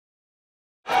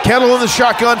Kettle in the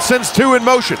shotgun, sends two in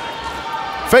motion.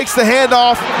 Fakes the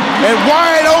handoff, and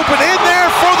wide open in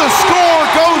there for the score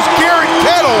goes Garrett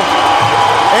Kettle.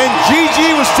 And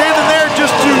GG was standing there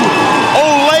just to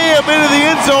olay him into the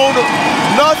end zone.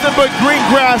 Nothing but green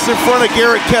grass in front of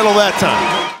Garrett Kettle that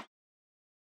time.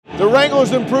 The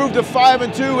Wranglers improved to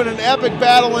 5-2 in an epic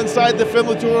battle inside the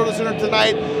Finley Toyota Center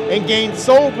tonight and gained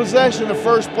sole possession of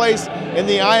first place in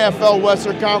the IFL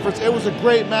Western Conference. It was a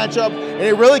great matchup, and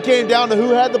it really came down to who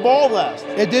had the ball last.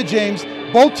 It did, James.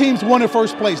 Both teams wanted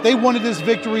first place. They wanted this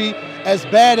victory as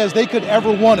bad as they could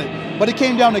ever want it. But it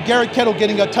came down to Garrett Kettle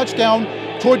getting a touchdown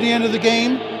toward the end of the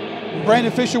game,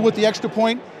 Brandon Fisher with the extra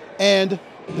point, and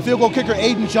the field goal kicker,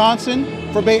 Aiden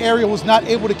Johnson, for Bay Area was not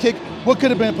able to kick what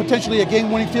could have been potentially a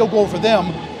game-winning field goal for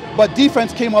them, but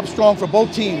defense came up strong for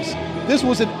both teams. This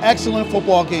was an excellent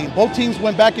football game. Both teams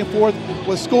went back and forth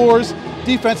with scores.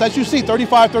 Defense, as you see,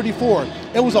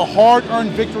 35-34. It was a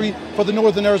hard-earned victory for the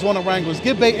Northern Arizona Wranglers.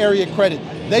 Give Bay Area credit.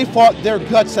 They fought their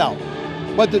guts out.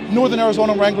 But the Northern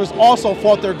Arizona Wranglers also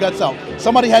fought their guts out.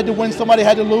 Somebody had to win, somebody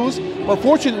had to lose. But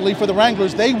fortunately for the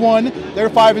Wranglers, they won.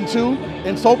 They're 5-2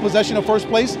 in sole possession of first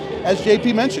place, as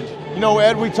JP mentioned. You know,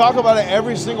 Ed, we talk about it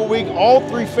every single week, all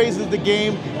three phases of the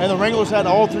game, and the Wranglers had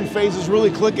all three phases really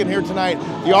clicking here tonight.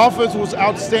 The offense was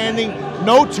outstanding,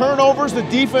 no turnovers. The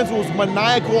defense was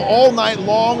maniacal all night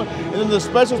long, and then the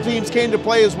special teams came to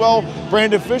play as well.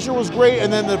 Brandon Fisher was great,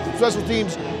 and then the special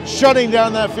teams shutting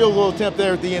down that field goal attempt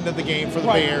there at the end of the game for the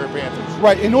Bay Area Panthers.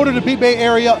 Right, in order to beat Bay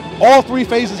Area, all three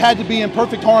phases had to be in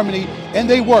perfect harmony, and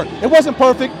they were. It wasn't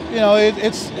perfect, you know,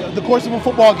 it's the course of a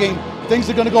football game. Things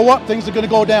are going to go up, things are going to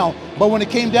go down. But when it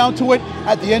came down to it,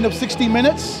 at the end of 60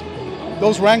 minutes,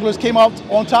 those Wranglers came out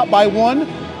on top by 1,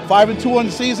 5-2 on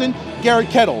the season. Garrett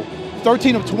Kettle,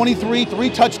 13 of 23, 3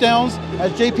 touchdowns.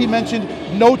 As JP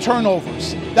mentioned, no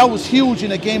turnovers. That was huge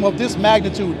in a game of this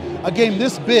magnitude, a game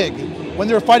this big, when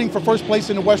they're fighting for first place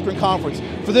in the Western Conference.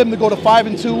 For them to go to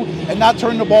 5-2 and not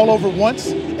turn the ball over once,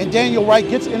 and Daniel Wright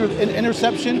gets an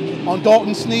interception on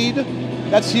Dalton Sneed,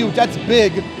 that's huge. That's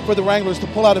big for the Wranglers to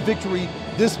pull out a victory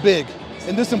this big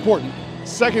and this important.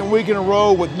 Second week in a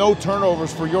row with no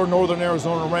turnovers for your Northern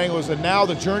Arizona Wranglers, and now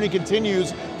the journey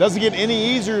continues. Doesn't get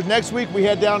any easier. Next week we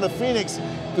head down to Phoenix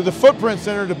to the Footprint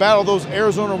Center to battle those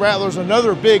Arizona Rattlers,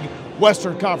 another big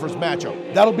Western Conference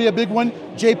matchup. That'll be a big one.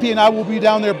 JP and I will be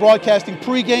down there broadcasting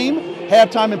pregame,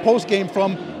 halftime, and postgame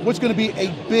from what's going to be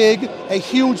a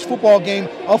huge football game,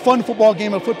 a fun football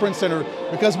game at Footprint Center,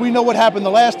 because we know what happened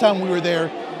the last time we were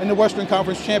there in the Western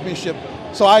Conference Championship.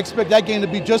 So I expect that game to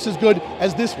be just as good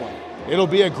as this one. It'll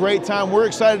be a great time. We're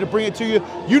excited to bring it to you.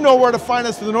 You know where to find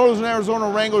us, to the Northern Arizona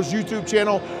Wranglers YouTube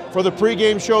channel for the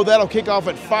pregame show. That'll kick off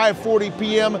at 5:40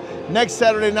 p.m. next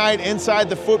Saturday night inside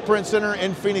the Footprint Center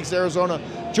in Phoenix, Arizona.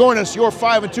 Join us, your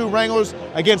 5-2 Wranglers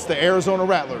against the Arizona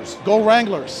Rattlers. Go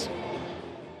Wranglers.